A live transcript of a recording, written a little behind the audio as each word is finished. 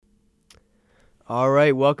All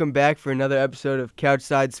right, welcome back for another episode of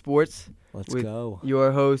CouchSide Sports. Let's with go.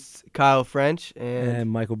 Your hosts, Kyle French and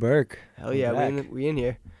Michael Burke. Hell yeah, we in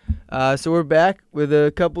here. So we're back with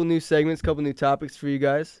a couple new segments, couple new topics for you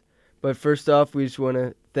guys. But first off, we just want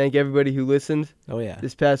to thank everybody who listened. Oh, yeah.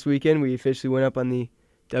 This past weekend, we officially went up on the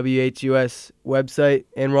WHUS website,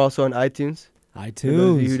 and we're also on iTunes. iTunes. For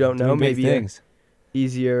those of you who don't know, maybe things.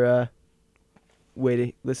 Easier way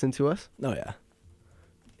to listen to us. Oh, yeah.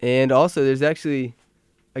 And also, there's actually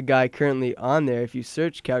a guy currently on there. If you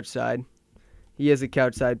search CouchSide, he has a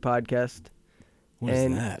CouchSide podcast. What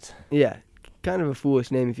is that? Yeah, kind of a foolish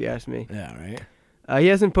name if you ask me. Yeah, right? He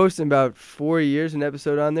hasn't posted in about 4 years an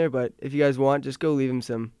episode on there, but if you guys want, just go leave him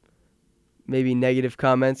some maybe negative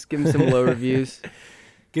comments. Give him some low reviews.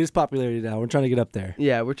 Get his popularity down. We're trying to get up there.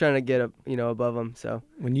 Yeah, we're trying to get up, above him. So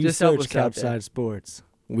when you just search CouchSide Sports,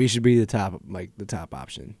 we should be the top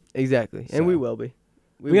option. Exactly, and we will be.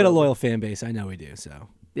 We got a loyal fan base. I know we do. So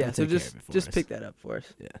yeah, so just pick that up for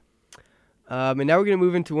us. Yeah. And now we're going to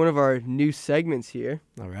move into one of our new segments here.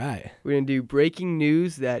 All right. We're going to do breaking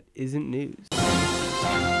news that isn't news.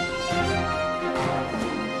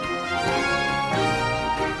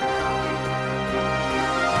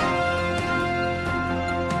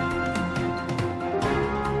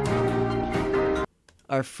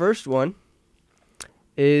 Our first one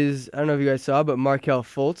is, I don't know if you guys saw, but Markelle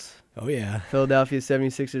Fultz. Oh, yeah. Philadelphia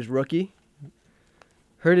 76ers rookie.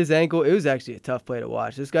 Hurt his ankle. It was actually a tough play to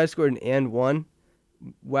watch. This guy scored an and one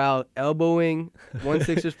while elbowing one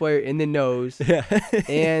Sixers player in the nose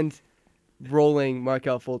and rolling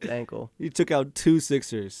Markelle Fultz's ankle. He took out two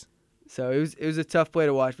Sixers. So it was a tough play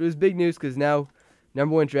to watch. But it was big news because now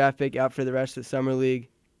number one draft pick out for the rest of the summer league.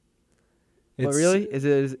 But really? Is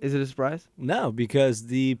it a surprise? No, because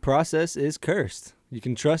the process is cursed. You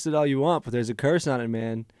can trust it all you want, but there's a curse on it,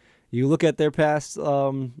 man. You look at their past,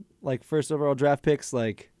 first overall draft picks,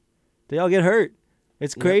 they all get hurt.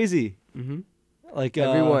 It's crazy. Mm-hmm.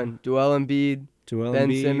 Everyone. Joel Embiid,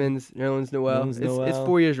 Ben Simmons, Nerlens Noel. It's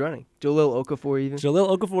 4 years running. Jalil Okafor even.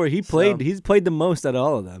 Jalil Okafor, he's played the most out of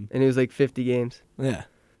all of them. And it was 50 games. Yeah.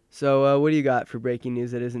 So what do you got for breaking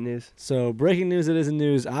news that isn't news? So breaking news that isn't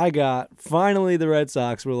news, I got finally the Red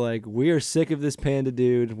Sox were like, we are sick of this Panda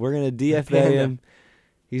dude. We're going to DFA him.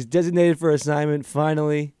 He's designated for assignment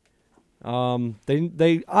finally.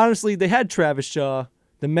 They honestly had Travis Shaw,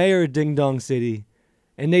 the mayor of Ding Dong City,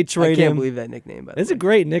 and they trade him. I can't believe that nickname, by the way. It's a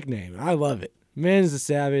great nickname. I love it. Man's a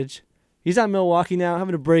savage. He's on Milwaukee now,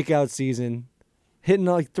 having a breakout season, hitting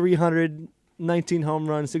 319 home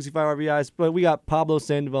runs, 65 RBIs, but we got Pablo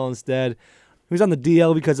Sandoval instead. He was on the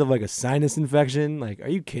DL because of a sinus infection. Are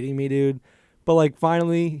you kidding me, dude? But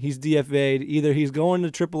finally, he's DFA'd. Either he's going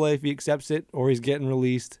to AAA if he accepts it, or he's getting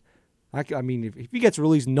released. I mean, if he gets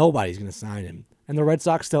released, nobody's going to sign him. And the Red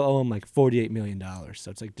Sox still owe him $48 million,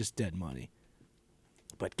 so it's just dead money.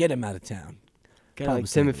 But get him out of town. Kind of like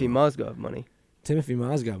Timothy Mozgov money. Timothy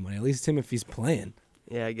Mozgov money. At least Timothy's playing.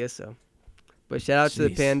 Yeah, I guess so. But shout out to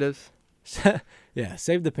the Pandas. Yeah,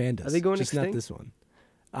 save the Pandas. Are they going just extinct? Not this one.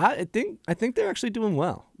 I think they're actually doing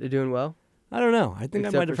well. They're doing well? I don't know. I think I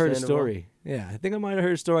might have heard a Sandoval. story. Yeah, I think I might have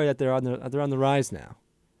heard a story that they're on the rise now.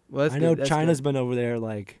 Well, that's I know good. China's been over there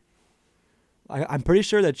I'm pretty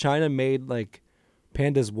sure that China made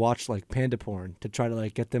pandas watch panda porn to try to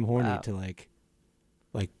get them horny to procreate.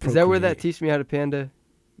 Is that where that Teach Me How to Panda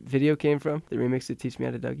video came from? The remix to Teach Me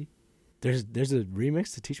How to Dougie? There's a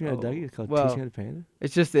remix to Teach Me How to Dougie. It's called Teach Me How to Panda.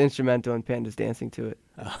 It's just the instrumental and pandas dancing to it.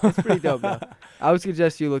 It's pretty dope though. I would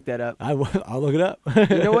suggest you look that up. I'll look it up.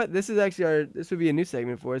 You know what? This is actually this would be a new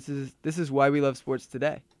segment for us. This is why we love sports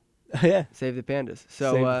today. Yeah. Save the Pandas.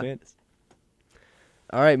 So Save the Pandas.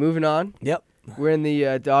 All right, moving on. Yep. We're in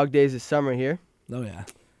the dog days of summer here. Oh, yeah.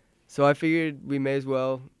 So I figured we may as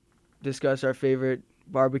well discuss our favorite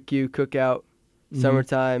barbecue, cookout,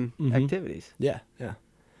 summertime activities. Yeah, yeah.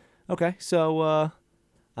 Okay, so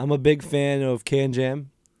I'm a big fan of Can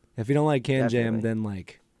Jam. If you don't like Can Jam, then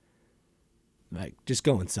just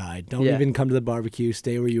go inside. Don't even come to the barbecue.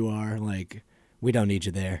 Stay where you are. We don't need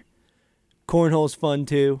you there. Cornhole's fun,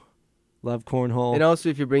 too. Love cornhole. And also,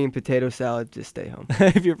 if you're bringing potato salad, just stay home.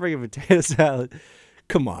 If you're bringing potato salad,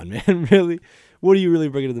 come on, man. Really? What are you really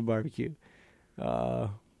bringing to the barbecue?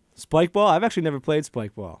 Spike ball? I've actually never played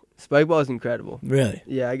spike ball. Spike ball is incredible. Really?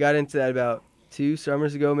 Yeah, I got into that about 2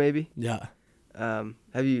 summers ago, maybe. Yeah. Have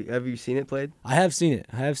you seen it played? I have seen it.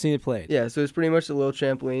 I have seen it played. Yeah, so it's pretty much a little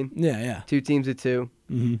trampoline. Yeah, yeah. 2 teams of 2.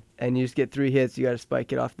 Mm-hmm. And you just get 3 hits. You got to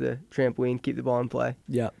spike it off the trampoline, keep the ball in play.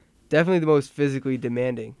 Yeah. Definitely the most physically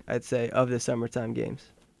demanding, I'd say, of the summertime games.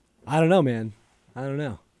 I don't know, man. I don't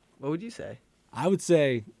know. What would you say? I would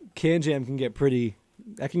say Can Jam can get pretty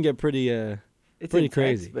It's pretty intense,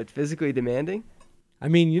 crazy. but physically demanding. I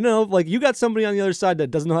mean, like you got somebody on the other side that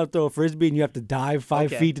doesn't know how to throw a frisbee, and you have to dive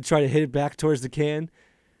 5 feet to try to hit it back towards the can.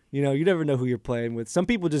 You never know who you're playing with. Some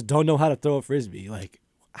people just don't know how to throw a frisbee. Like,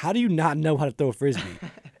 how do you not know how to throw a frisbee?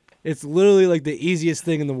 It's literally like the easiest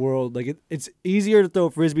thing in the world. Like, it's easier to throw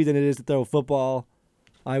a frisbee than it is to throw a football,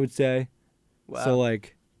 I would say. Wow. So,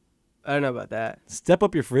 like, I don't know about that. Step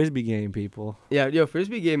up your frisbee game, people. Yeah,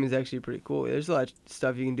 frisbee game is actually pretty cool. There's a lot of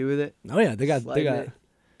stuff you can do with it. Oh yeah, they got it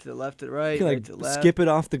to the left, to the right, you can, right like, to the left. skip it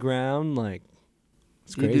off the ground, like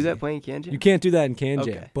it's Do you crazy. do that playing Can Jam? You can't do that in Can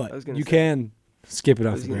Jam, Okay, but you say. can skip it I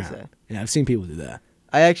off was the gonna ground. say. Yeah, I've seen people do that.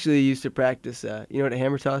 I actually used to practice. You know what a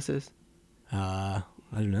hammer toss is? I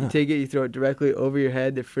don't know. You take it, you throw it directly over your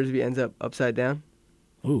head. The frisbee ends up upside down.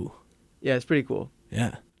 Ooh, Yeah, it's pretty cool.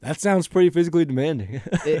 yeah, that sounds pretty physically demanding.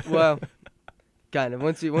 Well, kind of.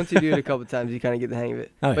 Once you do it a couple times, you kind of get the hang of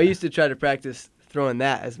it. Oh, But I used to try to practice throwing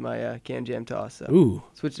that as my Can Jam toss. So Ooh,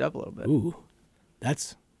 switch it up a little bit. ooh,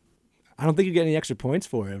 I don't think you get any extra points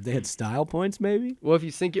for it. If they had style points, maybe. Well, if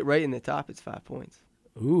you sink it right in the top, it's 5 points.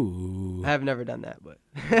 Ooh, I have never done that, but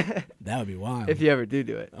that would be wild. if you ever do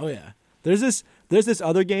it. Oh yeah. There's this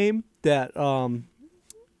other game that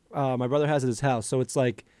my brother has at his house. So it's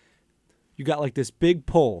like you got like this big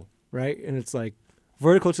pole, right? And it's like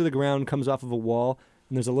vertical to the ground, comes off of a wall,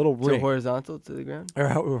 and there's a little So ring. horizontal to the ground? Or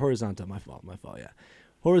horizontal, my fault, yeah.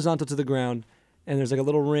 Horizontal to the ground, and there's like a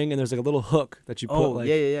little ring and there's like a little hook that you put like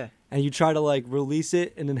yeah. and you try to like release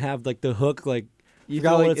it and then have like the hook like You forgot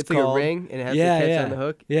feel what like it's like a called. ring and it has Yeah, to catch yeah. on the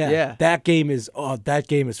hook? Yeah. That game is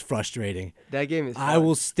frustrating. That game is fun. I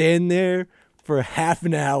will stand there for half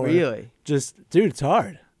an hour. Really? Just, dude, it's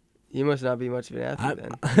hard. You must not be much of an athlete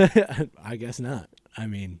then. I guess not. I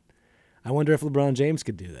mean, I wonder if LeBron James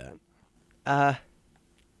could do that.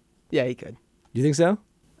 Yeah, he could. You think so?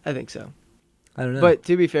 I think so. I don't know. But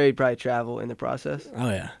to be fair, he'd probably travel in the process. Oh,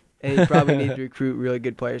 yeah. And he'd probably need to recruit really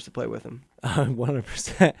good players to play with him.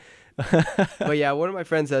 100%. But yeah, one of my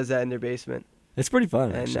friends has that in their basement. It's pretty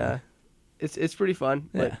fun, And actually. it's pretty fun.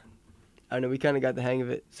 Yeah. But I don't know, we kind of got the hang of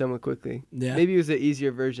it somewhat quickly. Yeah. Maybe it was an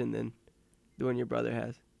easier version than the one your brother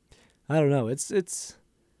has. I don't know. It's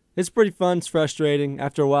pretty fun. It's frustrating.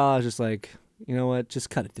 After a while, I was just like, you know what? Just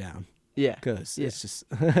cut it down. Yeah. Because it's just...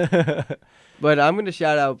 But I'm going to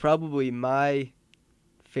shout out probably my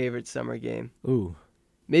favorite summer game. Ooh.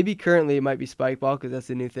 Maybe currently it might be spike ball because that's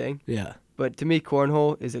the new thing. Yeah. But to me,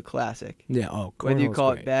 cornhole is a classic. Yeah. Oh, cornhole's Whether you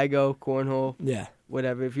call great. it bago, cornhole, Yeah.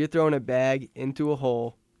 whatever. If you're throwing a bag into a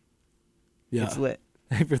hole, Yeah. it's lit.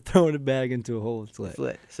 If you're throwing a bag into a hole, it's lit. It's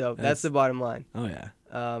lit. So that's the bottom line. Oh,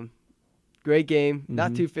 yeah. Great game.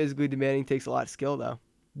 Not Mhm. too physically demanding. Takes a lot of skill, though.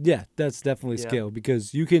 Yeah, that's definitely Yeah. skill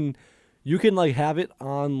because you can like have it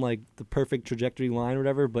on like the perfect trajectory line or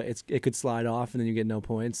whatever, but it could slide off and then you get no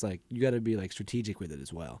points. Like you got to be like strategic with it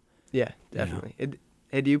as well. Yeah, definitely.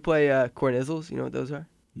 Hey, do you play cornizzles? You know what those are?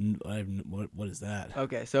 What is that?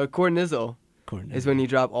 Okay, so a cornizzle is when you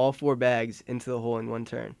drop all 4 bags into the hole in one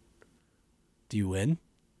turn. Do you win?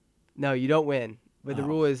 No, you don't win. But the Oh.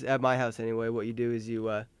 rule is, at my house anyway, what you do is you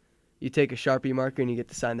take a Sharpie marker and you get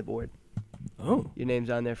to sign the board. Oh, Your name's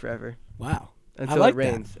on there forever. wow. Until like it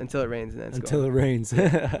rains. Until it rains, and then it's Until gone. it rains.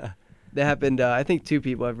 That happened, I think 2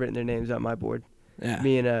 people have written their names on my board. Yeah.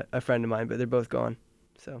 Me and a friend of mine, but they're both gone.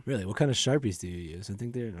 So Really? What kind of Sharpies do you use? I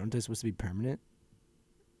think aren't they supposed to be permanent?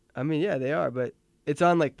 I mean, yeah, they are, but it's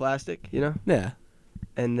on like plastic, you know, Yeah.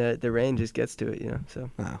 and the rain just gets to it, you know. So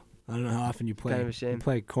Wow. I don't know how often you play. Kind of a shame. You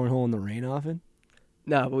play cornhole in the rain often?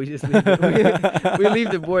 no, but we just leave we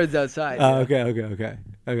leave the boards outside. you Oh, know. okay.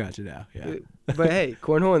 I got you now. Yeah. But hey,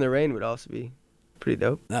 cornhole in the rain would also be pretty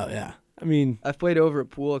dope. Oh yeah. I mean, I've played over a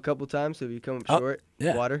pool a couple times, so if you come up short,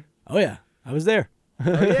 yeah. water. oh yeah. I was there.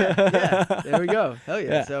 Oh yeah. There we go. Hell yeah.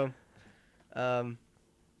 Yeah. So,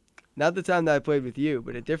 not the time that I played with you,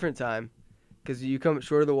 but a different time, because you come up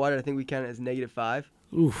short of the water. I think we count it as -5.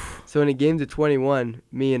 Oof. So in a game to 21,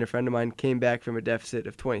 me and a friend of mine came back from a deficit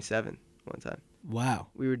of 27 one time. Wow.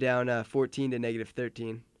 We were down 14 to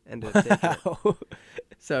 -13, and taking it. Wow.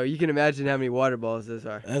 So you can imagine how many water balls those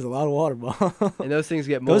are. That's a lot of water ball. And those things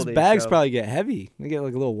get moldy. Those bags so- probably get heavy. They get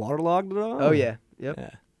like a little waterlogged at all. Oh yeah. Yep.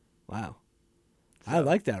 Yeah. Wow. I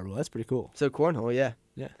like that rule. That's pretty cool. So cornhole, yeah.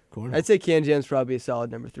 Yeah. Cornhole. I'd say Can Jam's probably a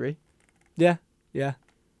solid number 3. Yeah. Yeah.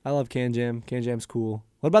 I love Can Jam. Can Jam's cool.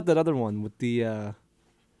 What about that other one with the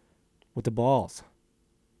balls?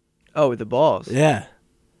 Oh, with the balls. Yeah.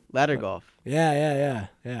 Ladder golf. Yeah.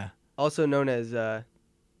 Also known as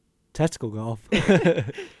Testicle golf.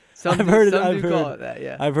 some I've heard it. some I've do call heard it that,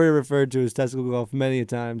 yeah. I've heard it referred to as testicle golf many a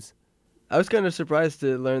times. I was kind of surprised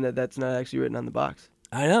to learn that that's not actually written on the box.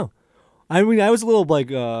 I know. I mean, I was a little like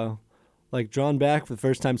like drawn back for the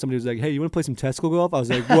first time. Somebody was like, "Hey, you want to play some testicle golf?" I was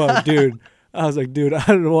like, "Whoa, dude." I was like, dude, I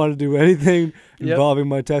don't want to do anything involving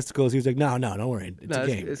my testicles. He was like, no, don't worry. It's a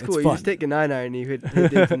game. It's cool. It's You fun. just take a 9-iron and you hit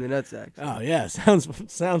dicks in the nutsack. Oh, yeah. Sounds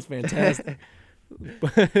fantastic.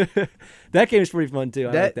 That game is pretty fun, too.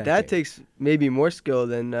 I like that game. Takes maybe more skill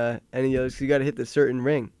than any others. 'Cause you got to hit the certain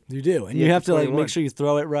ring. You do. And you have to like make sure you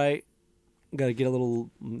throw it right. Got to get a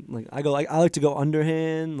little, like, I like to go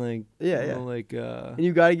underhand. Like, and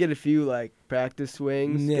you got to get a few, like, practice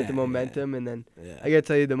swings, get the momentum. And then I got to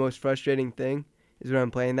tell you the most frustrating thing is when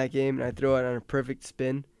I'm playing that game and I throw it on a perfect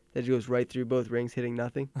spin that goes right through both rings, hitting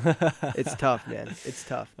nothing. It's tough, man. It's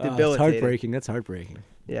tough. Debilitating. It's heartbreaking. That's heartbreaking.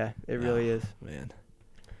 Yeah, it really is. Man.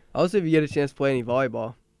 Also, if you get a chance to play any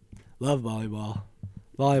volleyball. Love volleyball.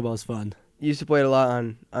 Volleyball's fun. Used to play it a lot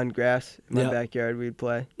on grass in my backyard. We'd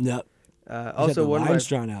play. Yep. Also, the lines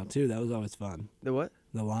drawn out too. That was always fun. The what?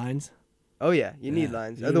 The lines. Oh yeah, you need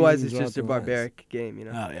lines. Otherwise, it's just a barbaric game, you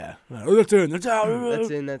know. Oh yeah. Oh, that's in. That's out.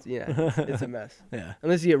 It's a mess. Yeah.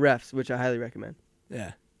 Unless you get refs, which I highly recommend.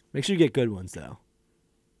 Yeah. Make sure you get good ones though.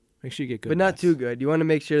 Make sure you get good. But not too good. You want to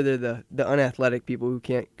make sure they're the unathletic people who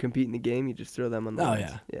can't compete in the game. You just throw them on the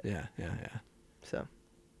lines. Yeah. So.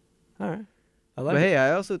 All right. But hey,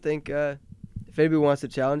 I also think if anybody wants to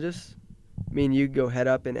challenge us, me and you go head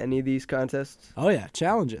up in any of these contests. Oh yeah,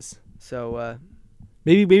 challenges. So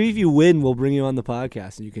maybe if you win, we'll bring you on the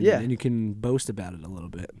podcast and you can boast about it a little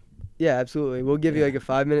bit. Yeah, absolutely. We'll give you like a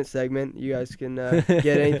 5-minute segment. You guys can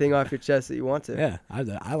get anything off your chest that you want to. Yeah, I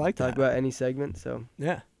like that. Talk about any segment. So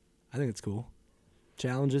yeah, I think it's cool.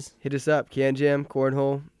 Challenges. Hit us up. Can jam,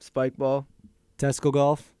 cornhole, spike ball, testicle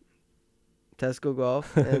golf,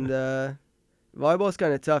 and volleyball's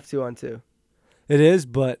kind of tough 2-on-2. It is,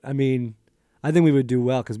 but I mean, I think we would do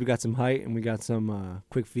well because we got some height and we got some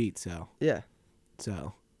quick feet. So yeah.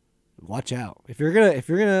 So watch out if you're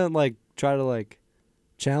gonna like try to like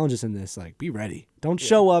challenge us in this. Like, be ready. Don't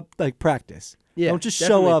show up like practice. Yeah. Don't just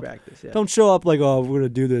show up. Practice, yeah. Don't show up like, oh, we're gonna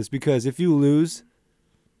do this, because if you lose,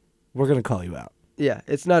 we're gonna call you out. Yeah,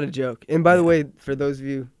 it's not a joke. And by the way, for those of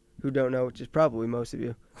you who don't know, which is probably most of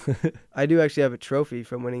you, I do actually have a trophy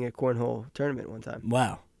from winning a cornhole tournament one time.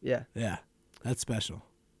 Wow. Yeah. Yeah. That's special.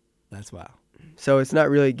 That's wow. So it's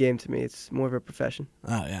not really a game to me. It's more of a profession.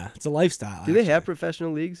 Oh, yeah. It's a lifestyle. Do they have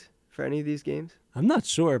professional leagues for any of these games? I'm not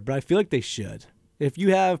sure, but I feel like they should. If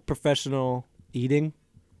you have professional eating.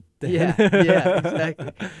 Yeah,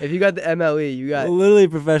 exactly. If you got the MLE, you got literally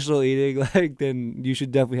professional eating, like, then you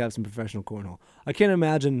should definitely have some professional cornhole. I can't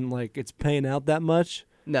imagine like it's paying out that much.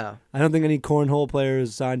 No. I don't think any cornhole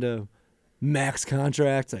players signed a max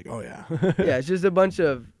contract. Like, oh yeah. Yeah, it's just a bunch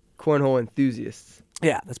of cornhole enthusiasts.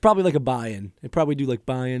 Yeah, that's probably like a buy-in. They probably do like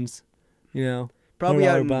buy-ins, you know. Probably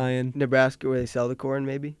out in buy-in. Nebraska where they sell the corn,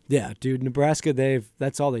 maybe. Yeah, dude, Nebraska,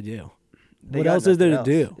 that's all they do. What else is there to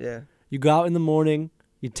do? Yeah. You go out in the morning,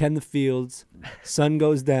 you tend the fields, sun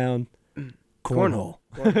goes down, cornhole.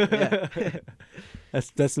 Yeah.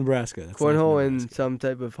 That's Nebraska. That's cornhole Nebraska. and some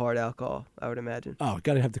type of hard alcohol, I would imagine. Oh,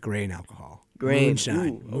 gotta have the grain alcohol. Grain.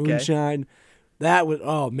 Moonshine. Ooh, okay. Moonshine. That would,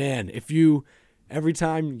 oh man, every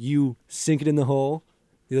time you sink it in the hole,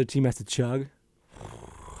 the other team has to chug.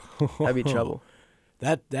 That'd be trouble.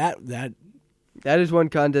 That is one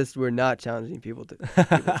contest we're not challenging people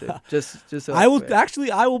to. Just so I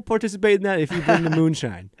will participate in that if you bring the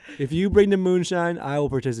moonshine. If you bring the moonshine, I will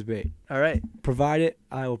participate. All right. Provide it,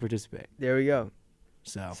 I will participate. There we go.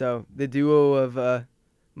 So the duo of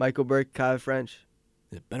Michael Burke, Kyle French.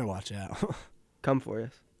 You better watch out. Come for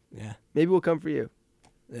us. Yeah. Maybe we'll come for you.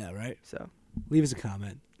 Yeah, right. So leave us a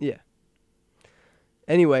comment. Yeah.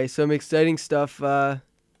 Anyway, some exciting stuff in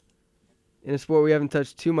a sport we haven't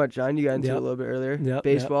touched too much on. You got into it a little bit earlier. Yep,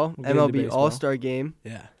 baseball. We'll MLB All Star game.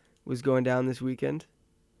 Yeah. Was going down this weekend.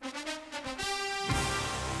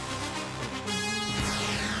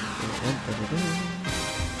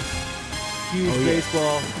 Huge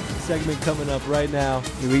baseball segment coming up right now.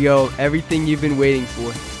 Here we go. Everything you've been waiting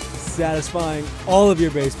for. Satisfying all of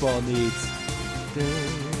your baseball needs.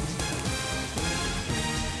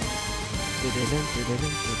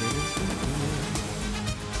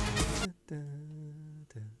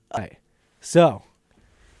 All right. So,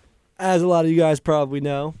 as a lot of you guys probably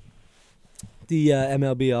know, the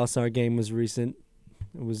MLB All Star game was recent.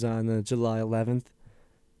 It was on July 11th.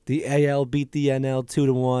 The AL beat the NL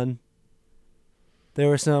 2-1. There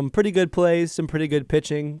were some pretty good plays, some pretty good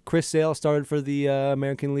pitching. Chris Sale started for the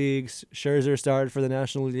American Leagues. Scherzer started for the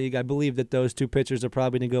National League. I believe that those two pitchers are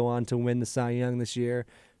probably going to go on to win the Cy Young this year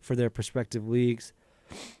for their respective leagues.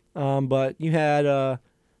 But you had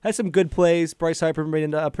some good plays. Bryce Harper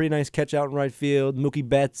made a pretty nice catch out in right field. Mookie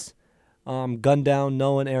Betts gunned down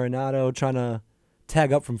Nolan Arenado trying to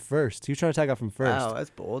tag up from first. He was trying to tag up from first. Wow, that's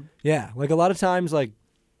bold. Yeah, like a lot of times, like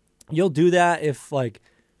you'll do that if like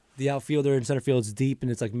the outfielder in center field is deep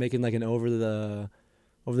and it's like making like an over the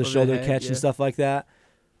shoulder catch and stuff like that.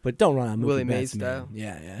 But don't run on Mookie Betts, man.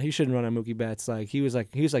 Yeah, he shouldn't run on Mookie Betts. Like he was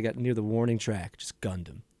like near the warning track, just gunned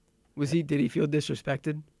him. Did he feel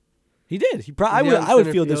disrespected? He did. I would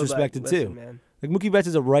feel disrespected like, too. Man. Like Mookie Betts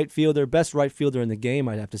is a right fielder, best right fielder in the game,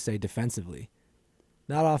 I'd have to say defensively.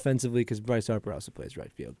 Not offensively because Bryce Harper also plays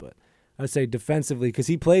right field, but I would say defensively because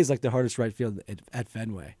he plays like the hardest right field at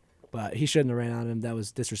Fenway. But he shouldn't have ran on him. That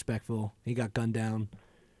was disrespectful. He got gunned down.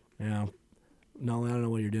 You know, no, I don't know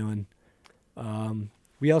what you're doing.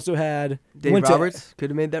 We also had Dave Roberts could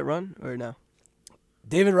have made that run or no?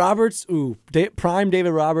 David Roberts, prime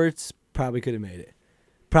David Roberts probably could have made it.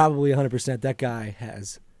 Probably 100%. That guy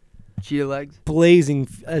has cheetah legs, blazing.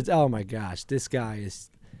 Oh my gosh, this guy is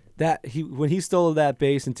that when he stole that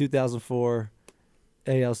base in 2004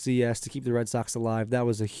 ALCS to keep the Red Sox alive. That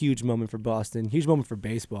was a huge moment for Boston, huge moment for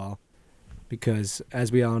baseball, because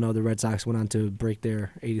as we all know, the Red Sox went on to break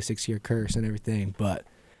their 86-year curse and everything. But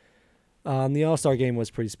the All-Star game was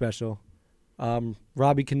pretty special.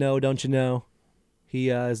 Robbie Cano, don't you know? He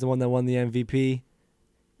is the one that won the MVP.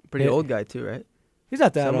 Pretty old guy too, right? He's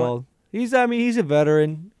not that old. He's a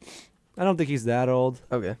veteran. I don't think he's that old.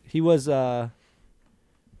 Okay. He was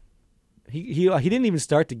he didn't even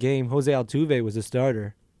start the game. Jose Altuve was the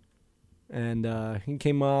starter. And he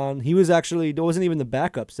came on. He was actually wasn't even the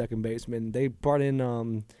backup second baseman. They brought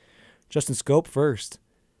in Justin Scope first,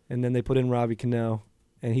 and then they put in Robbie Cano,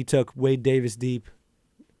 and he took Wade Davis deep.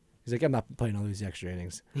 He's like, I'm not playing all these extra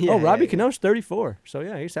innings. Yeah, Robbie Cano's 34. So,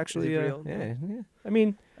 yeah, he's actually, yeah. I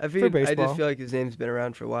mean, I just feel like his name's been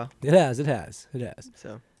around for a while. It has.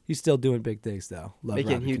 So he's still doing big things, though.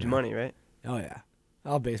 Making huge money, right? Oh, yeah.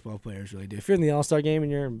 All baseball players really do. If you're in the All-Star game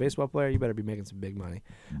and you're a baseball player, you better be making some big money.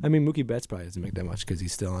 I mean, Mookie Betts probably doesn't make that much because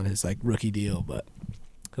he's still on his, like, rookie deal, but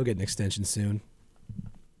he'll get an extension soon.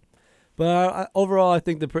 But overall, I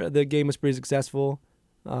think the game was pretty successful.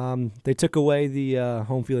 They took away the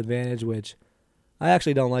home field advantage, which I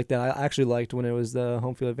actually don't like that. I actually liked when it was the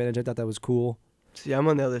home field advantage. I thought that was cool. See, I'm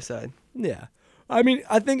on the other side. Yeah. I mean,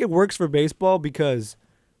 I think it works for baseball because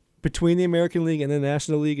between the American League and the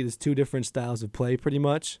National League, it is two different styles of play pretty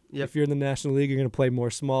much. Yep. If you're in the National League, you're going to play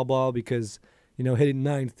more small ball because, hitting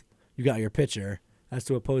ninth, you got your pitcher. As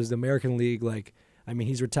to oppose the American League, like, I mean,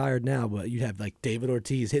 he's retired now, but you'd have, like, David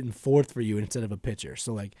Ortiz hitting fourth for you instead of a pitcher.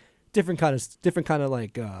 So, like, different kind of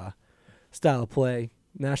like style of play.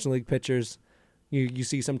 National League pitchers, you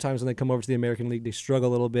see sometimes when they come over to the American League, they struggle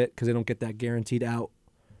a little bit because they don't get that guaranteed out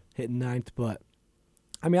hitting ninth. But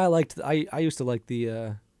I mean, I used to like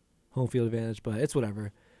the home field advantage, but it's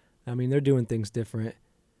whatever. I mean, they're doing things different.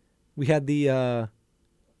 We had the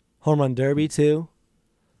home run derby too.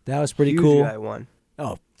 That was pretty cool. Huge guy won.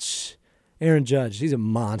 Oh, Aaron Judge, he's a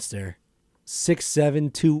monster.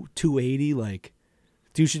 6'7", 280, like.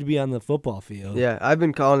 Dude should be on the football field. Yeah, I've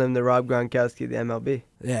been calling him the Rob Gronkowski of the MLB.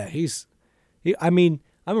 Yeah, I mean,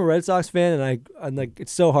 I'm a Red Sox fan, and I'm like,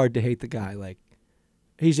 it's so hard to hate the guy. Like,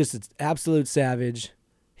 he's just an absolute savage.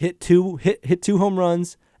 Hit two home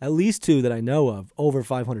runs, at least two that I know of, over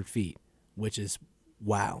 500 feet, which is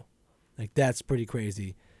wow. Like, that's pretty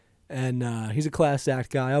crazy. And he's a class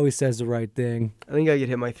act guy. Always says the right thing. I think I could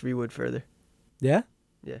hit my 3-wood further. Yeah?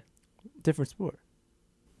 Yeah. Different sport.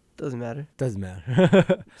 Doesn't matter.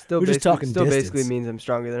 We're just talking still distance. Basically means I'm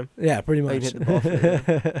stronger than him. Yeah, pretty much. I can hit the ball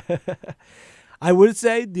further. I would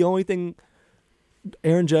say the only thing,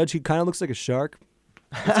 Aaron Judge, he kind of looks like a shark.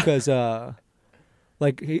 It's because,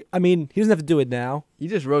 he doesn't have to do it now. You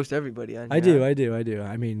just roast everybody on I do.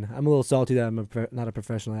 I mean, I'm a little salty that I'm not a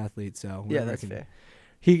professional athlete, so. Yeah, that's fair.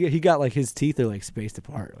 He got, like, his teeth are, like, spaced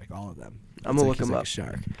apart, like, all of them. I'm going to look him like up. A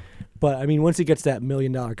shark. But, I mean, once he gets that $1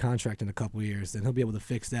 million contract in a couple of years, then he'll be able to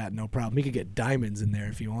fix that, no problem. He could get diamonds in there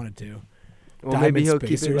if he wanted to. Well, maybe he'll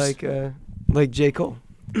keep it like J. Cole.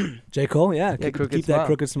 J. Cole, yeah. Keep that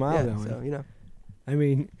crooked smile going. So, I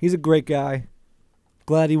mean, he's a great guy.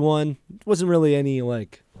 Glad he won. Wasn't really any,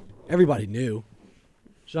 everybody knew.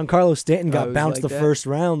 Giancarlo Stanton got bounced like the first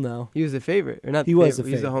round, though. He was the favorite. Or not he was the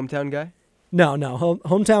favorite. He's the hometown guy? No.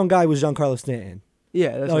 Hometown guy was Giancarlo Stanton.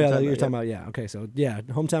 Yeah, that's what you're talking about. Yeah, okay. So, yeah,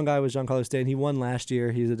 hometown guy was Giancarlo Stanton. He won last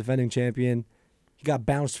year. He's a defending champion. He got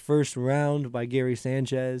bounced first round by Gary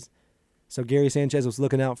Sanchez. So, Gary Sanchez was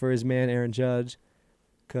looking out for his man, Aaron Judge.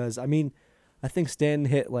 Because, I mean, I think Stanton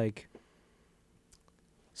hit,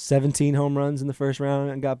 17 home runs in the first round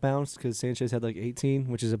and got bounced because Sanchez had, 18,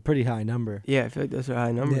 which is a pretty high number. Yeah, I feel like those are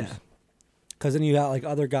high numbers. Because then you got like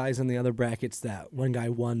other guys in the other brackets that one guy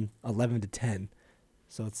won 11-10.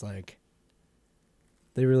 So it's like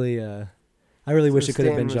they really. I really wish it could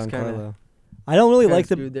have been Giancarlo. I don't really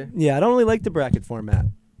like I don't really like the bracket format.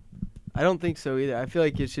 I don't think so either. I feel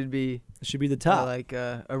like it should be. It should be the top, like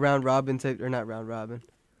a round robin type, or not round robin.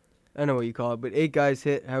 I don't know what you call it, but 8 guys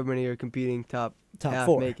hit. However many are competing, top half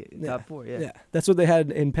 4 make it. Top 4, yeah. Yeah, that's what they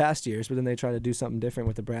had in past years, but then they try to do something different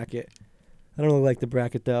with the bracket. I don't really like the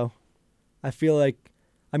bracket though. I feel like,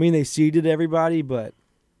 they seeded everybody, but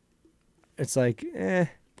it's like,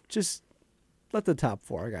 just let the top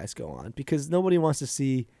 4 guys go on, because nobody wants to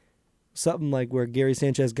see something like where Gary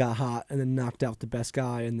Sanchez got hot and then knocked out the best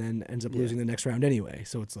guy and then ends up losing the next round anyway.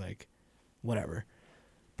 So it's like, whatever.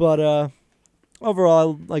 But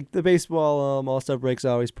overall, like the baseball All Star break's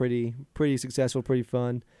always pretty successful, pretty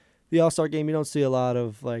fun. The All Star game, you don't see a lot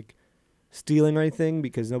of like stealing or anything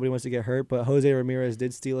because nobody wants to get hurt. But Jose Ramirez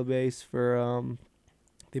did steal a base for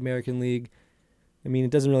the American League.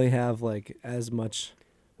 It doesn't really have like as much.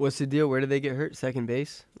 What's the deal? Where did they get hurt? Second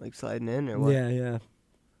base, like sliding in or what? Yeah. You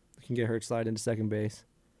can get hurt sliding into second base.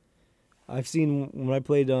 I've seen when I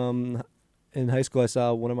played in high school, I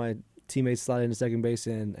saw one of my teammates slide into second base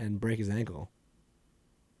and break his ankle.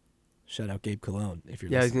 Shout out Gabe Cologne if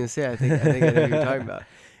you're listening. I was gonna say I think I know what you're talking about.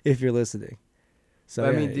 If you're listening. So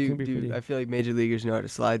but, I feel like major leaguers know how to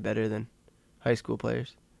slide better than high school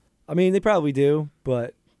players. They probably do,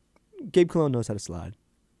 but Gabe Cologne knows how to slide.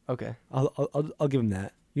 Okay. I'll give him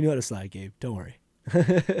that. You know how to slide, Gabe. Don't worry.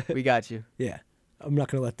 We got you. Yeah. I'm not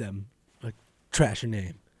gonna let them like trash your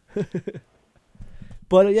name.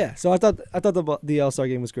 But yeah, so I thought the All Star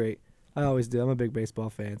game was great. I always do. I'm a big baseball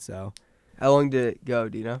fan. So, how long did it go?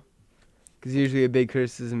 Do you know? Because usually a big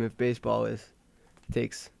criticism of baseball is it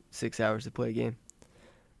takes 6 hours to play a game.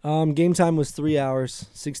 Game time was 3 hours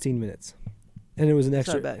 16 minutes, and it was an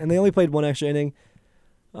extra. Not bad. And they only played one extra inning.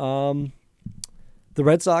 The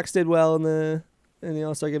Red Sox did well in the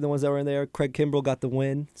All Star game. The ones that were in there, Craig Kimbrell got the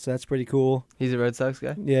win, so that's pretty cool. He's a Red Sox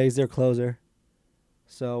guy? Yeah, he's their closer.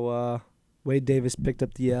 So Wade Davis picked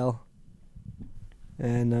up the L.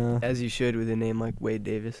 And as you should with a name like Wade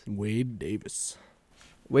Davis. Wade Davis.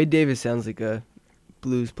 Wade Davis sounds like a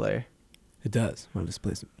blues player. It does. Want to just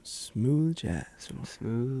play some smooth jazz. Some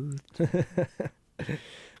smooth.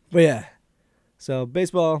 But yeah, so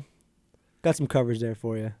baseball got some coverage there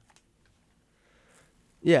for you.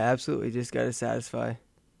 Yeah, absolutely. Just got to satisfy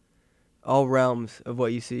all realms of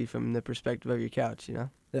what you see from the perspective of your couch, you know?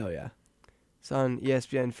 Oh, yeah. It's on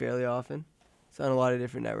ESPN fairly often. It's on a lot of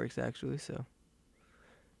different networks, actually, so.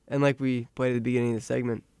 And like we played at the beginning of the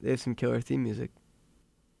segment, they have some killer theme music.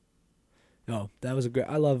 Oh, that was a great.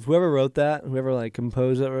 I love whoever wrote that, whoever like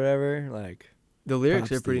composed it or whatever. Like the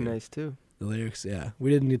lyrics are pretty nice too. The lyrics, yeah. We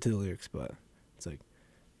didn't get to the lyrics, but it's like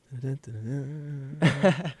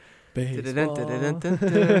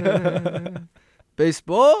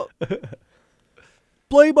baseball.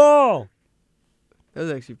 Play ball. That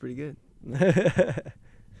was actually pretty good.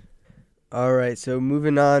 All right, so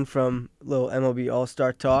moving on from a little MLB All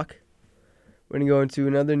Star talk, we're gonna go into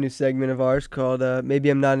another new segment of ours called "Maybe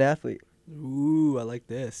I'm Not an Athlete." Ooh, I like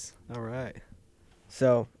this. All right.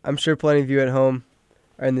 So I'm sure plenty of you at home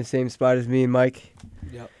are in the same spot as me and Mike.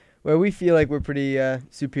 Yep. Where we feel like we're pretty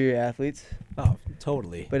superior athletes. Oh,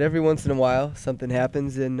 totally. But every once in a while, something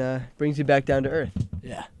happens and brings you back down to earth.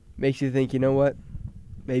 Yeah. Makes you think, you know what?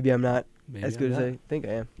 Maybe I'm not as good as I think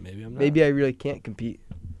I am. Maybe I'm not. Maybe I really can't compete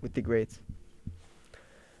with the greats.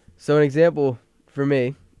 So an example for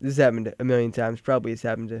me, this has happened a million times. Probably it's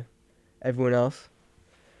happened to everyone else.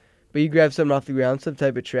 But you grab something off the ground, some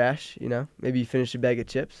type of trash, you know. Maybe you finish a bag of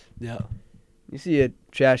chips. Yeah. You see a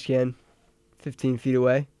trash can 15 feet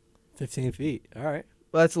away. 15 feet. All right.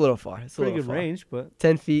 Well, that's a little far. It's a pretty little good far. Range, but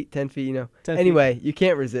 10 feet, you know. 10 anyway, you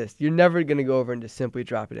can't resist. You're never going to go over and just simply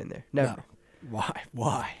drop it in there. Never. No.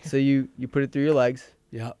 Why? So you put it through your legs.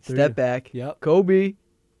 Yep. Step back. Yep. Kobe,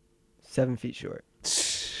 7 feet short.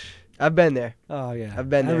 I've been there. Oh, yeah. I've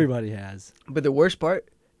been there. Everybody has. But the worst part,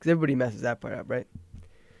 because everybody messes that part up, right?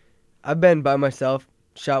 I've been by myself,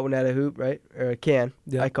 shot one at a hoop, right? Or a can.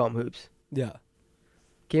 Yeah. I call them hoops. Yeah.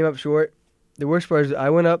 Came up short. The worst part is I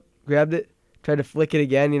went up, grabbed it, tried to flick it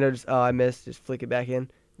again, you know, I missed, just flick it back in.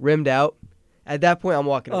 Rimmed out. At that point, I'm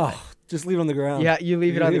walking away. Oh, just leave it on the ground. Yeah, you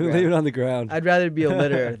leave it on the ground. Leave it on the ground. I'd rather be a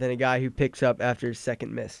litterer than a guy who picks up after his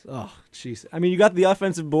second miss. Oh, jeez. I mean, you got the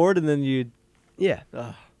offensive board, and then you... Yeah.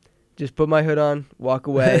 Just put my hood on, walk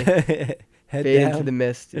away, head fade down into the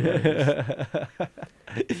mist. You know,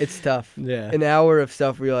 it's tough. Yeah. An hour of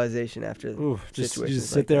self-realization after just situations you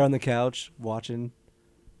just like sit there that. on the couch watching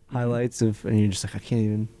highlights of, and you're just like, I can't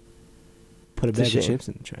even put a bag of chips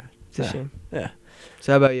in the trash. It's a shame. Yeah.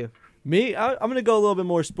 So how about you? Me, I'm gonna go a little bit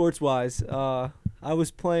more sports-wise. I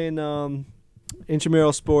was playing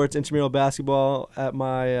intramural sports, intramural basketball at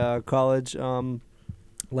my college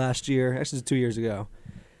last year. Actually, it was 2 years ago.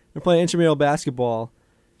 We're playing intramural basketball,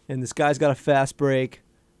 and this guy's got a fast break.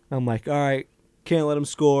 I'm like, all right, can't let him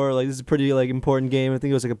score. Like, this is a pretty important game. I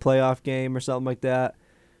think it was like a playoff game or something like that.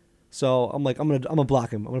 So I'm like, I'm gonna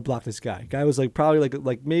block him. I'm gonna block this guy. Guy was like probably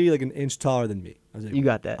like maybe like an inch taller than me. I was like, You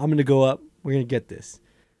got that. I'm gonna go up. We're gonna get this.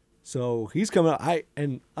 So he's coming up.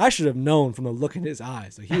 I should have known from the look in his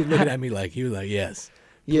eyes. Like, he was looking at me like he was like, yes.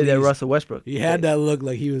 He had that Russell Westbrook. He had that look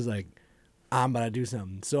like he was like, I'm about to do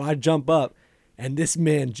something. So I jump up, and this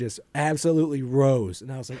man just absolutely rose,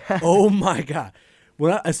 and I was like, oh my god.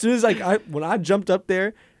 As soon as when I jumped up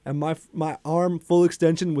there and my arm full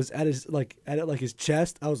extension was at his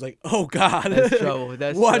chest, I was like, oh god. That's trouble.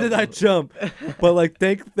 Why did I jump? But like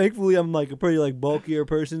thankfully I'm like a pretty like bulkier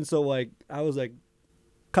person, so like I was like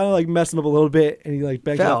kind of like messed him up a little bit, and he like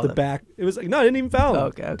banked it off the back. It was like, no, I didn't even foul him.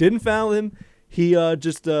 Okay. Didn't foul him. He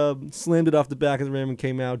just slammed it off the back of the rim and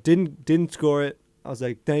came out. Didn't score it. I was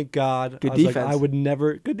like, thank God. Good I was defense. Like, I would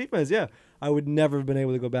never. Good defense. Yeah, I would never have been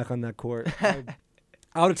able to go back on that court.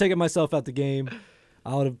 I would have taken myself out the game.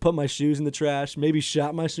 I would have put my shoes in the trash. Maybe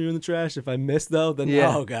shot my shoe in the trash. If I missed though, then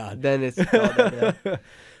oh god. Then it's all done, yeah.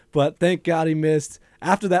 But thank God he missed.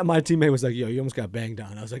 After that, my teammate was like, yo, you almost got banged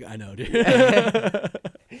on. I was like, I know, dude.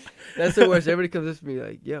 That's the worst. Everybody comes up to me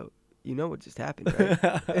like, yo, you know what just happened,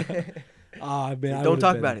 right? Oh, man, Don't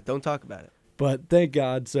talk about it. Don't talk about it. But thank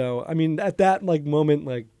God. So, I mean, at that like moment,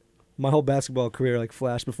 like my whole basketball career like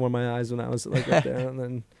flashed before my eyes when I was like up there, and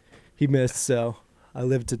then he missed. So I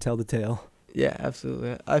lived to tell the tale. Yeah,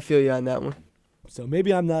 absolutely. I feel you on that one. So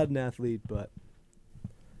maybe I'm not an athlete, but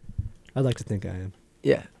I'd like to think I am.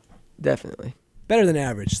 Yeah, definitely. Better than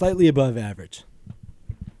average, slightly above average.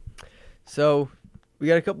 So we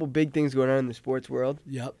got a couple big things going on in the sports world.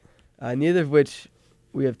 Yep. Neither of which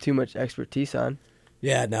we have too much expertise on.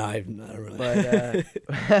 Yeah, no, I've not really.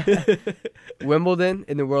 But Wimbledon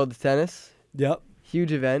in the world of tennis. Yep.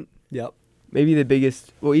 Huge event. Yep. Maybe the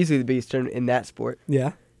biggest, well, easily the biggest tournament in that sport.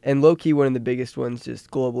 Yeah. And low-key one of the biggest ones just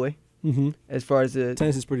globally. Mm-hmm. As far as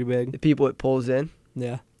tennis is pretty big. The people it pulls in.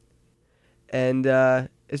 Yeah. And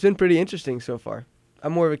it's been pretty interesting so far.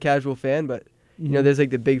 I'm more of a casual fan, but, you know, there's like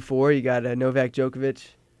the big four. You got Novak Djokovic,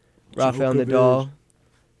 Rafael Nadal,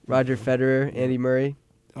 Roger Federer, Andy Murray.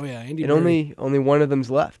 Oh, yeah, Andy Murray. And only one of them's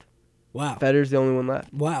left. Wow. Federer's the only one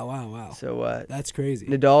left. Wow. So that's crazy.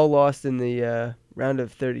 Nadal lost in the round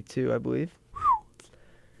of 32, I believe.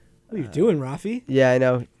 What are you doing, Rafi? Yeah, I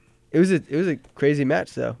know. It was a crazy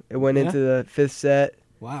match, though. It went into the fifth set.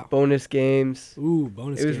 Wow. Bonus games. Ooh,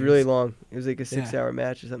 bonus games. It was really long. It was like a 6-hour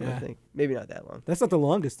match or something, I think. Maybe not that long. That's not the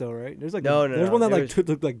longest, though, right? There's like no. There's one that like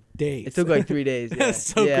took like days. It took like 3 days. Yeah. That's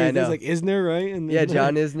so crazy. There's like Isner, right? And yeah,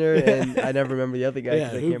 John Isner, and I never remember the other guy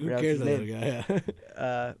because I can't pronounce his name.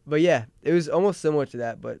 Yeah. But yeah, it was almost similar to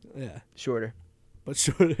that, but shorter. But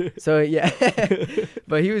shorter. So yeah,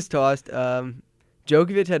 but he was tossed.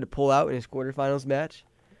 Djokovic had to pull out in his quarterfinals match.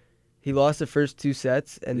 He lost the first 2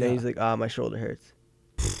 sets, and then he's like, my shoulder hurts.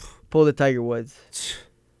 Pulled the Tiger Woods.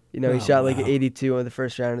 You know, he shot like 82 in the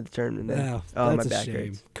first round of the tournament. Then, that's my back a shame.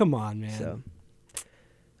 hurts. Come on, man. So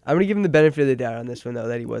I'm going to give him the benefit of the doubt on this one, though,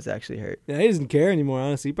 that he was actually hurt. Yeah, he doesn't care anymore,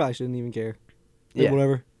 honestly. He probably shouldn't even care. Like, yeah.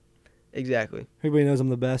 Whatever. Exactly. Everybody knows I'm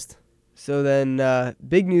the best. So then,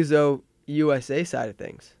 big news, though, USA side of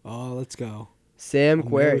things. Oh, let's go. Sam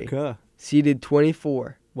Querrey, seeded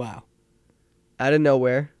 24. Wow. Out of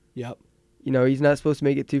nowhere. Yep. You know, he's not supposed to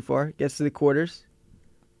make it too far. Gets to the quarters.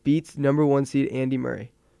 Beats number 1 seed Andy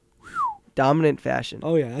Murray. Dominant fashion.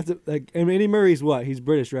 Oh, yeah. That's Andy Murray's what? He's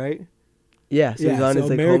British, right? Yeah, so he's on his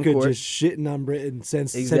America home court. Just shitting on Britain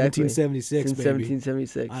since 1776, Since baby.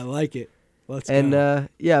 1776. I like it. Let's go.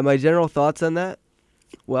 And, my general thoughts on that,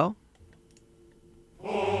 well...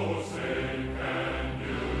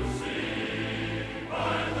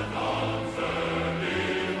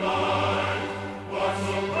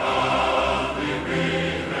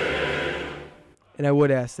 And I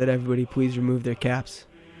would ask that everybody please remove their caps.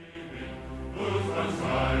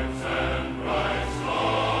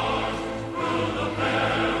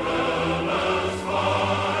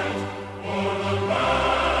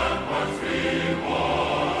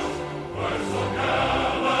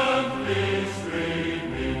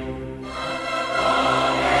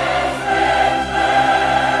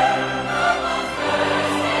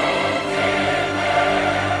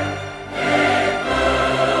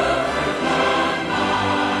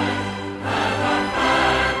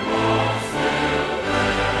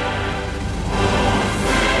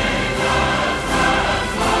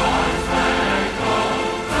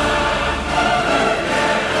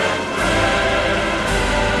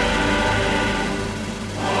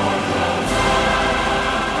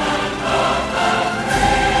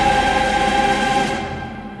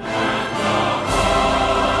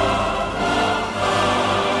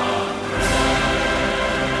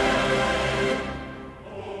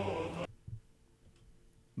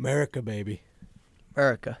 America, baby.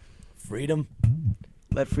 America. Freedom.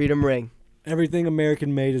 Let freedom ring. Everything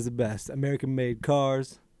American-made is the best. American-made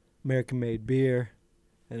cars, American-made beer,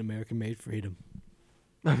 and American-made freedom.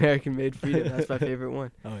 American-made freedom. That's my favorite one.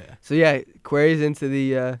 Oh, yeah. So, yeah, Query's into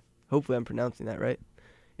the, hopefully I'm pronouncing that right,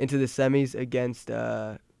 into the semis against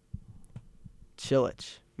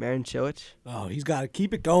Cilic. Marin Cilic. Oh, he's got to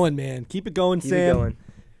keep it going, man. Keep it going, Keep Sam. it going.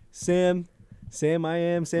 Sam, I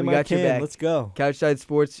am. Sam, We I got your can. back. Let's go. CouchSide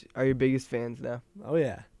Sports are your biggest fans now. Oh,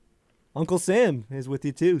 yeah. Uncle Sam is with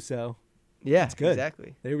you, too, so Yeah, that's good.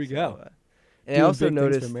 Exactly. There we So, go. and I also Doing big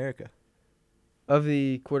things noticed for America. of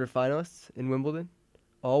the quarterfinalists in Wimbledon,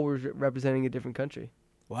 all were representing a different country.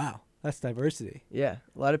 Wow, that's diversity. Yeah,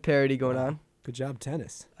 a lot of parity going Wow. on. Good job,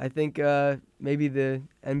 tennis. I think maybe the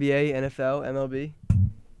NBA, NFL, MLB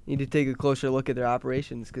need to take a closer look at their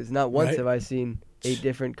operations because not once Right. have I seen 8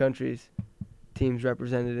 different countries teams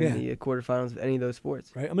represented in the quarterfinals of any of those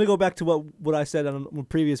sports. Right. I'm gonna go back to what I said on a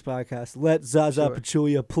previous podcast. Let Zaza Sure.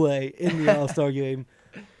 Pachulia play in the All Star game.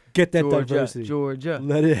 Get that diversity. Georgia.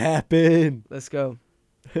 Let it happen. Let's go.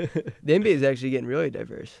 The NBA is actually getting really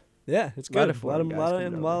diverse. Yeah, it's A lot good. of A lot foreign guys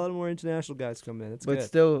coming over. lot more international guys come in. It's But good.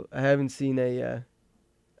 still, I haven't seen a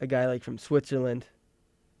guy like from Switzerland.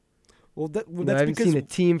 Well, I that's haven't because seen a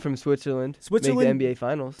team from Switzerland make Switzerland- the NBA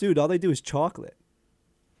Finals. dude, all they do is chocolate.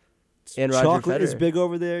 And Roger Chocolate is Federer. big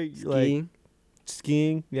over there. Skiing.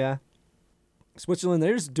 Skiing, yeah. Switzerland,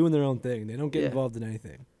 they're just doing their own thing. They don't get Yeah. involved in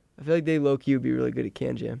anything. I feel like they low-key would be really good at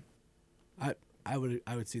Can Jam, I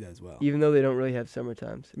would see that as well. even though they don't really have summer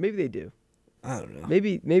times. Maybe they do. I don't know.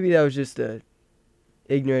 Maybe that was just a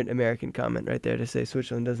ignorant American comment right there to say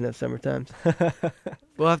Switzerland doesn't have summer times.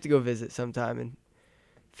 We'll have to go visit sometime and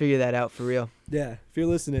figure that out for real. Yeah, if you're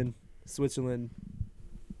listening, Switzerland,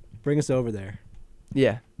 bring us over there.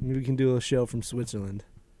 Yeah, Maybe we can do a show from Switzerland.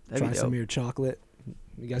 that'd Try be some dope. of your chocolate.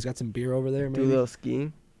 You guys got some beer over there, Do maybe? a little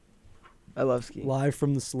skiing. I love skiing Live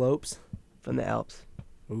from the slopes. from the Alps.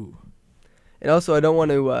 Ooh. And also, I don't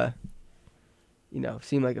want to,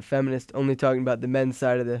 seem like a feminist only talking about the men's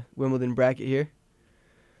side of the Wimbledon bracket here.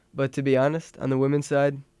 But to be honest, on the women's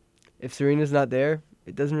side, if Serena's not there,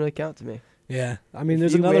 it doesn't really count to me. Yeah. I mean, If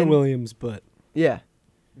there's you another win- Williams, but Yeah,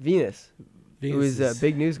 Venus. It Venus was is-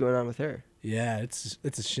 big news going on with her. Yeah, it's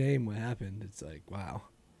a shame what happened. It's like, wow.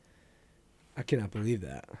 I cannot believe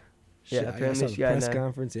that. Yeah, Shit, I apparently saw she the got press in a-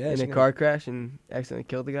 conference. Yeah, in she a got- car crash and accidentally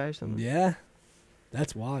killed the guy or something. Yeah.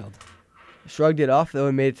 That's wild. Shrugged it off though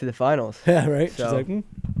and made it to the finals. Yeah, right? She's So, like, I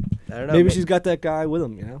don't know. maybe she's got that guy with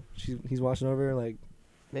him, you know? He's watching over her like,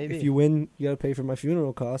 maybe if you win, you got to pay for my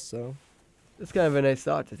funeral costs, so. It's kind of a nice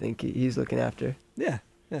thought to think he's looking after. Yeah,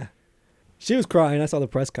 yeah. She was crying. I saw the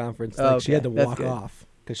press conference. Oh, Like, she had to okay. That's walk good. off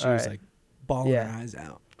because she All was right. like bawling Yeah. her eyes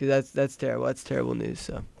out. Because that's terrible. That's terrible news.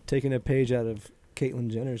 So Taking a page out of Caitlyn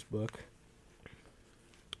Jenner's book.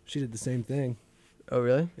 She did the same thing. oh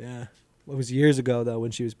really? Yeah. It was years ago, though,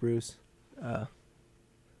 when she was Bruce.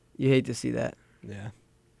 You hate to see that. Yeah.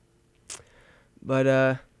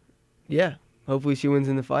 But yeah. Hopefully she wins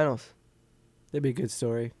in the finals. That'd be a good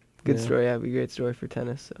story. Good Yeah. story. Yeah, it'd be a great story for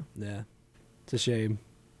tennis. So Yeah. It's a shame.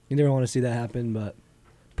 You never want to see that happen, but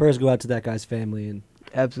prayers go out to that guy's family. And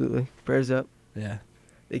absolutely, prayers up. yeah,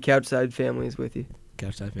 The CouchSide family is with you.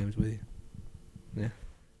 CouchSide family's with you. Yeah.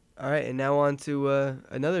 All right, and now on to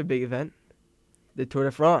another big event, the Tour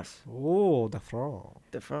de France. Oh, the France.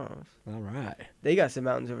 De France. All right. They got some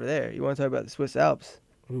mountains over there. You want to talk about the Swiss Alps?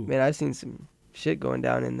 Ooh. Man, I've seen some shit going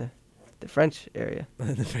down in the French area. I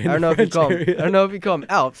I don't know if you call them. I don't know if you call them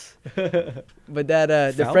Alps, but that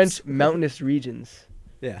the Phelps? French mountainous regions.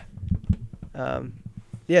 Yeah.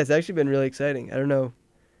 Yeah, it's actually been really exciting. I don't know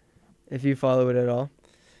if you follow it at all.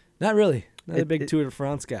 Not really. Not a It- big it- Tour de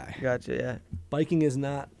France guy. Gotcha. Yeah, Biking is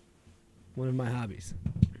not one of my hobbies.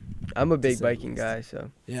 I'm a big say the biking least. guy,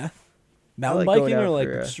 so Yeah. I Mountain like going biking or out like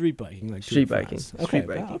for, street biking? Like Tour street de biking. France? Street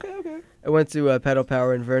Okay. biking. Okay. I went to Pedal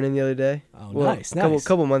Power in Vernon the other day. Oh, Well, nice.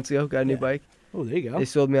 Couple months ago, got a new Yeah. bike. Oh, there you go. They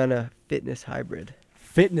sold me on a fitness hybrid.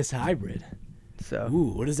 Fitness hybrid. So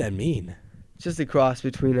Ooh, what does that mean? it's just a cross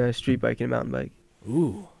between a street bike and a mountain bike.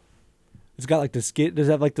 Ooh. It's got like the skin. Does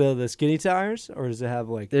it have like the skinny tires, or does it have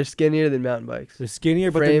like They're skinnier than mountain bikes. they're skinnier,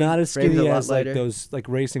 but Frame- they're not as frame's a skinny lot as like lighter. those like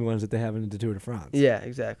racing ones that they have in the Tour de France? Yeah,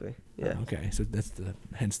 exactly. Yeah. Oh, okay, so that's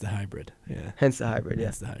hence the hybrid. Yeah. Hence the hybrid. Yeah.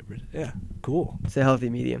 Hence the hybrid. Yeah. Cool. It's a healthy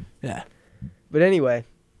medium. Yeah. But anyway,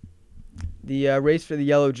 the race for the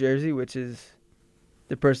yellow jersey, which is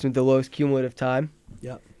the person with the lowest cumulative time,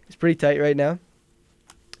 Yep. is pretty tight right now.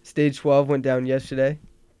 Stage 12 went down yesterday.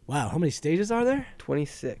 Wow. How many stages are there?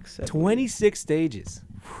 26. I believe. 26 stages.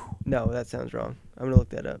 No, that sounds wrong. I'm going to look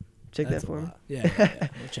that up. Check That's that for me. Yeah.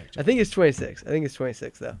 We'll check. I think it's 26. I think it's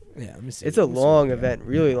 26 though. Yeah, let me see. It's a long event,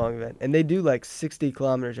 really long event, and they do like 60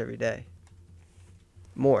 kilometers every day.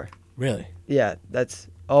 More. Really? Yeah, that's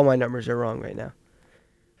all my numbers are wrong right now.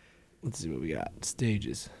 Let's see what we got.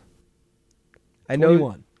 Stages. I know.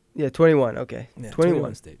 21. Yeah, 21. Okay, Yeah,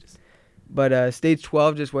 21 stages. But stage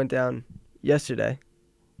 12 just went down yesterday,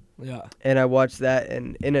 Yeah. and I watched that.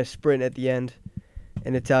 And in a sprint at the end,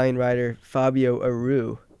 an Italian rider, Fabio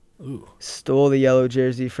Aru, stole the yellow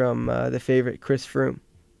jersey from the favorite Chris Froome,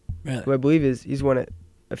 Really? who I believe he's won it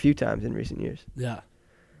a few times in recent years. Yeah.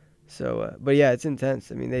 So, but yeah, it's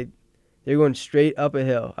intense. I mean, they're going straight up a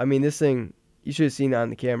hill. I mean, this thing, you should have seen it on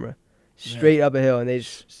the camera. Straight up a hill, and they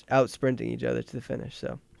just out sprinting each other to the finish.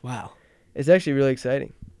 So, wow, it's actually really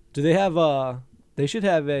exciting. Do they have they should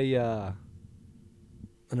have an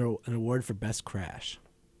award for best crash.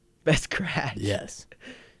 Best crash. Yes.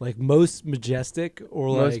 Like most majestic or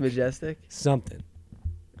most like majestic something.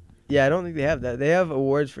 Yeah, I don't think they have that. They have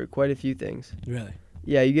awards for quite a few things. Really?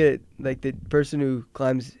 Yeah, you get it. Like the person who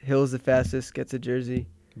climbs hills the fastest gets a jersey.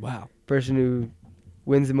 Wow. Person who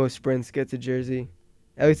wins the most sprints gets a jersey.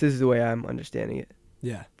 At least this is the way I'm understanding it.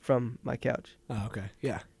 Yeah. From my couch. Oh, okay.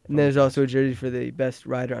 Yeah. And there's also a jersey for the best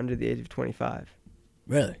rider under the age of 25.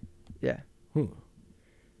 Really? Yeah.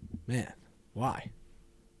 Man, why?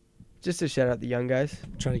 Just to shout out the young guys.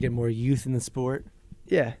 Trying to get more youth in the sport.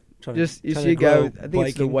 Yeah. You see trying a to guy grow with, I think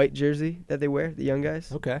it's the biking. white jersey that they wear, the young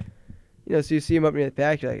guys. Okay. You know, so you see him up near the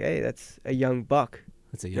pack, you're like, hey, that's a young buck.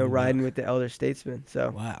 That's a You young know, riding buck. with the elder statesman.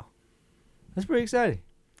 So. Wow. That's pretty exciting.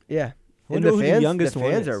 Yeah. I And wonder the who fans, the youngest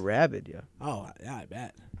one fans is. are rabid, yo. Oh, yeah, I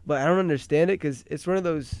bet. But I don't understand it because it's one of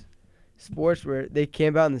those sports where they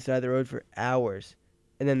camp out on the side of the road for hours,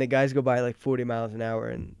 and then the guys go by like 40 miles an hour,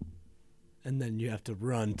 and then you have to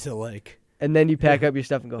run to like. And then you pack up your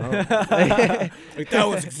stuff and go home. Like that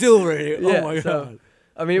was exhilarating. Yeah, Oh my so, god.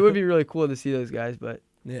 I mean, it would be really cool to see those guys, but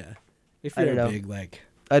Yeah. If I you're don't a know. big like.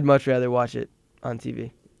 I'd much rather watch it on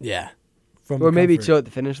TV. Yeah. From Or the maybe comfort chill at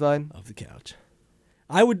the finish line. of the couch.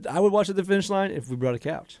 I would watch at the finish line if we brought a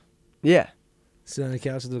couch. Yeah. Sit on the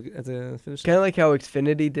couch at the finish line. Kind of like how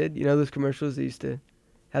Xfinity did. You know those commercials they used to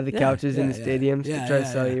have the couches in the stadiums to try to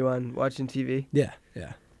sell you on watching TV? Yeah.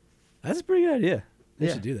 That's a pretty good idea. They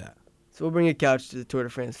Yeah. should do that. So we'll bring a couch to the Tour de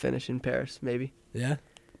France finish in Paris, maybe. Yeah.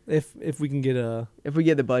 If we can get If we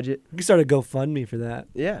get the budget. we can start a GoFundMe for that.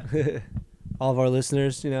 Yeah. All of our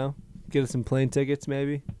listeners, get us some plane tickets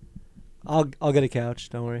maybe. I'll get a couch.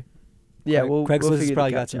 Don't worry. Yeah, Craigslist we'll has figure the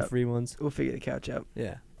probably got couch some out. free ones. We'll figure the couch out.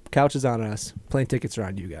 Yeah. Couch is on us. Plane tickets are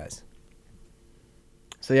on you guys.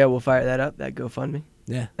 So yeah, we'll fire that up, that GoFundMe.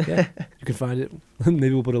 Yeah. You can find it.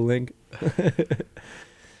 Maybe we'll put a link.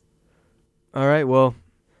 All right, well,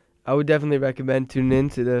 I would definitely recommend tuning in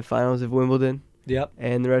to the finals of Wimbledon Yep.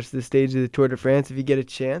 and the rest of the stage of the Tour de France if you get a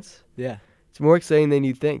chance. Yeah. It's more exciting than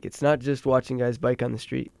you think. It's not just watching guys bike on the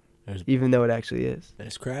street, even though it actually is.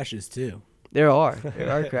 There's crashes too. There are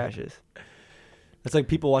crashes. It's like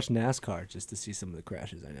people watch NASCAR just to see some of the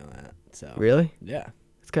crashes. I know that. So Really? Yeah.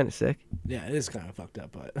 It's kind of sick. Yeah, it is kind of fucked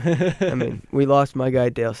up, but I mean, we lost my guy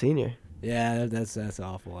Dale Sr. yeah, that's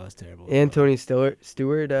awful. That was terrible. And Tony Stewart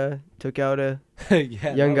took out a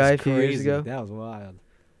yeah, young that guy a was few years crazy. ago. That was wild.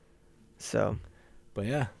 So, But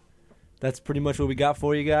yeah, that's pretty much what we got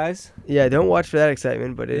for you guys. yeah, don't watch for that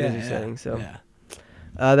excitement, but it is Yeah, exciting. So, yeah.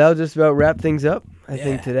 that'll just about wrap things up, I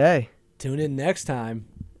think, today. Tune in next time.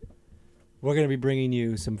 We're going to be bringing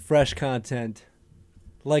you some fresh content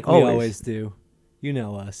like we always do. You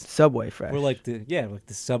know us. Subway fresh. We're like the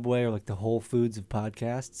Subway or like the Whole Foods of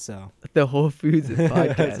podcasts. So the Whole Foods of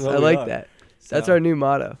podcasts. That's what I we like are. that. So, That's our new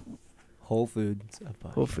motto. Whole Foods of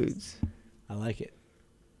podcasts. Whole Foods. I like it.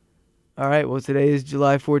 All right. Well, today is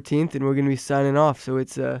July 14th, and we're going to be signing off. So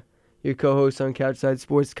it's your co-host on CouchSide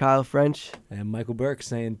Sports, Kyle French. And Michael Burke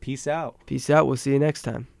saying peace out. Peace out. We'll see you next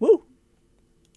time. Woo!